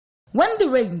When the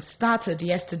rain started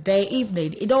yesterday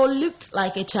evening, it all looked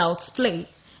like a child's play.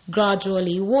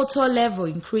 Gradually, water level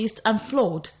increased and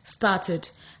flood started.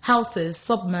 Houses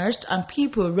submerged and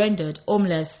people rendered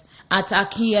homeless. At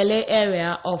Akinyele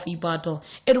area of Ibadan,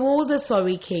 it was a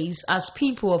sorry case as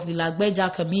people of the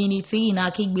Lagbeja community in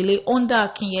Akingbile under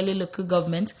Akinyele local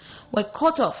government were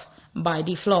cut off by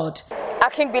the flood.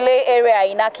 Akingbile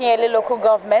area in Akinyele local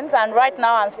government, and right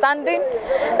now I'm standing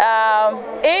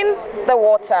in the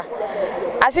water.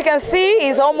 As you can see,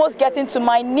 it's almost getting to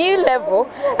my knee level,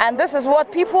 and this is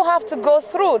what people have to go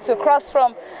through to cross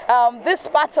from this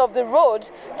part of the road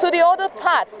to the other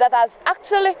part that has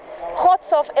actually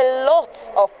cut off a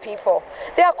lot of people.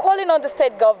 They are calling on the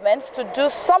state government to do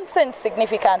something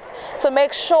significant to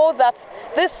make sure that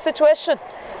this situation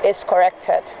is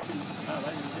corrected.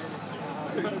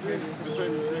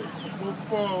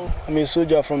 I'm a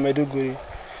soldier from Maiduguri,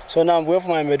 so now I'm going for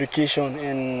my medication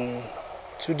in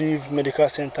the medical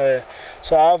center,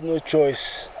 so I have no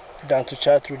choice than to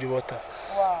charge through the water.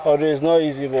 Wow. Although it's not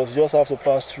easy, but you just have to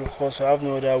pass through because I have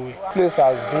no other way. The place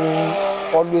has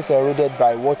been always eroded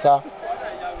by water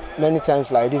many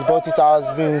times like this, but it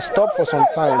has been stopped for some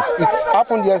times. It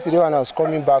happened yesterday when I was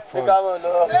coming back from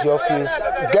the office.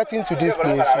 Getting to this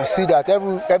place, you see that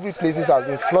every place has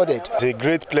been flooded. It's a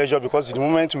great pleasure because the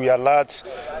moment we alert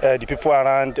the people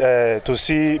around to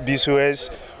see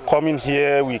BSOS coming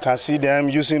here, we can see them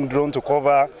using drone to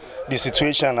cover the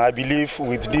situation. I believe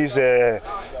with these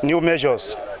new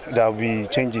measures there will be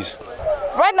changes.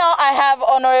 Right now I have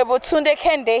Honorable Tunde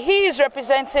Kende. He is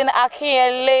representing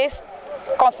Akinyele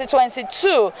Constituency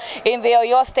 2 in the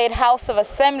Oyo State House of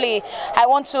Assembly. I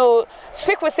want to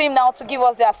speak with him now to give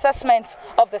us the assessment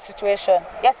of the situation.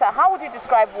 Yes, sir. How would you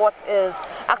describe what is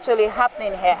actually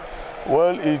happening here?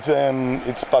 Well,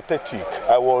 it's pathetic.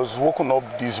 I was woken up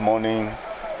this morning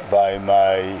by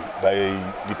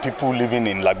the people living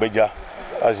in Lagbeja,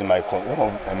 as in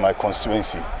my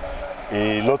constituency.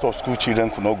 A lot of school children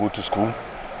could not go to school.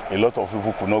 A lot of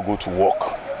people could not go to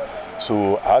work.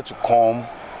 So I had to come.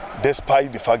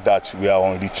 Despite the fact that we are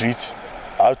on retreat,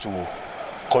 I had to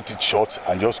cut it short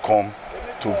and just come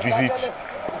to visit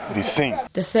the scene.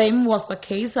 The same was the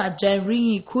case at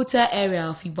Jenri Kuta area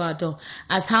of Ibadan,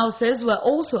 as houses were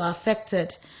also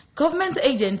affected. Government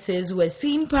agencies were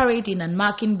seen parading and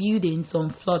marking buildings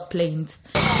on floodplains.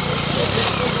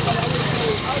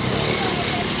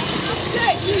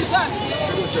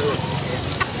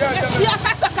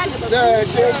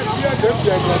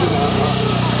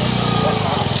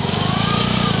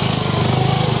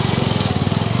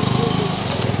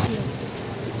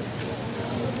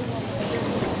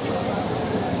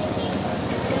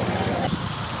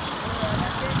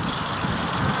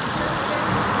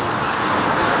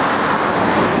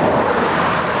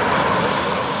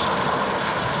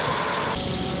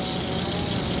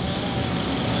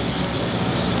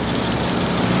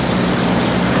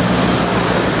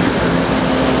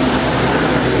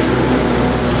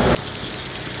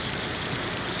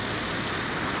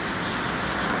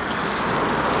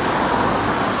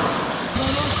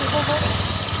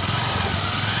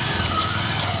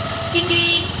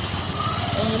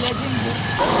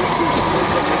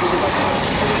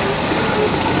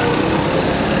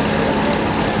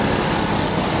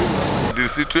 The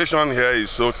situation here is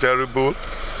so terrible.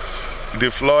 The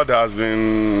flood has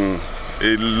been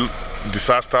a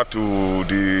disaster to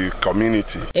the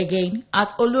community. Again,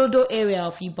 at Olodo area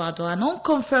of Ibadan, an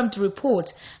unconfirmed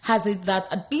report has it that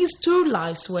at least 2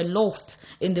 lives were lost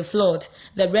in the flood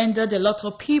that rendered a lot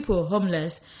of people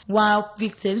homeless, while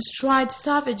victims tried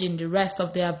salvaging the rest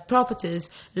of their properties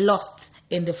lost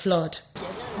in the flood.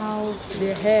 How true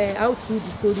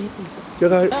the story is.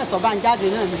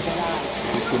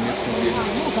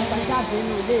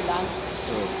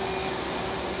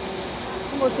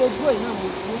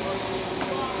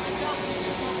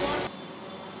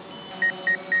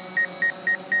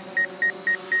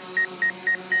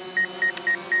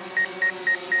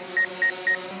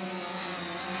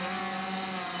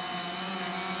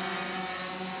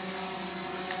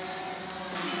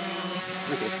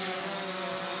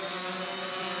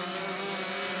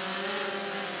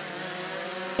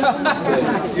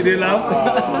 You didn't laugh?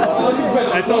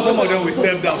 I thought some of them will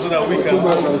step down so that we can.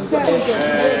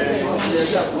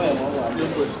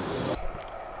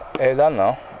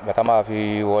 Lánàá bàtà máa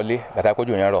fi wọlé bàtà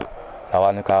kójú yẹn rọ̀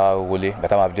làwa ní ká wọlé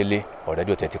bàtà máa fi délé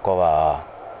ọ̀rẹ́dì òtẹ́tí kọ́ wa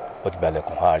ó ti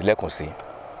gbalẹ̀kùn àrílẹ̀kùn sí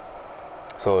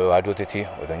so adó títí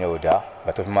ọ̀dọ̀ yẹn ò dá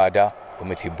bàtà fi máa dá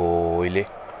omi ti bo ilé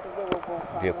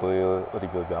bí pé ó ti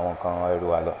gbogbo àwọn nǹkan ẹrù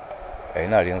wa lọ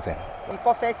ẹ̀yin náà rí ń sìn.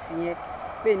 Ìkọ́fẹ́ tìyẹn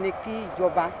pé ní kí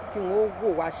ìjọba kí wọ́n wò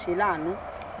wá ṣe láàánú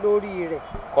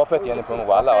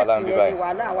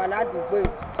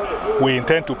We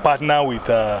intend to partner with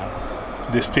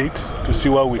the state to see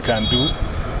what we can do.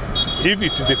 If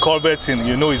it is the culvert thing,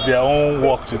 it's their own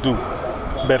work to do.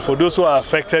 But for those who are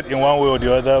affected in one way or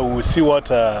the other, we will see what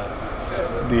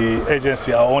the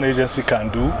agency, our own agency, can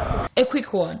do. A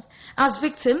quick one. As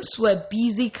victims were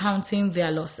busy counting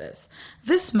their losses,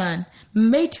 this man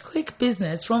made quick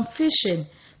business from fishing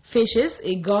fishes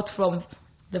he got from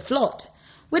the flood.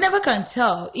 We never can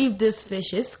tell if these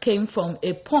fishes came from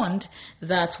a pond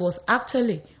that was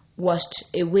actually washed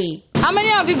away. How many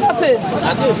have you gotten?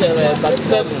 I think it's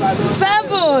 7.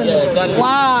 7? Yeah,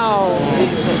 wow.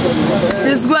 It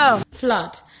is well.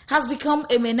 Flood has become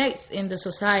a menace in the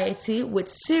society with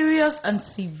serious and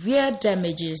severe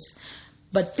damages.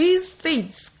 But these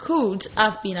things could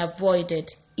have been avoided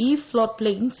if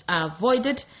floodplains are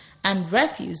avoided and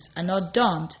refuse are not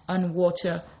dumped on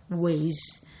waterways.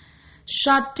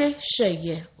 Shade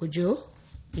Sheye Ojo,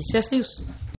 Business News.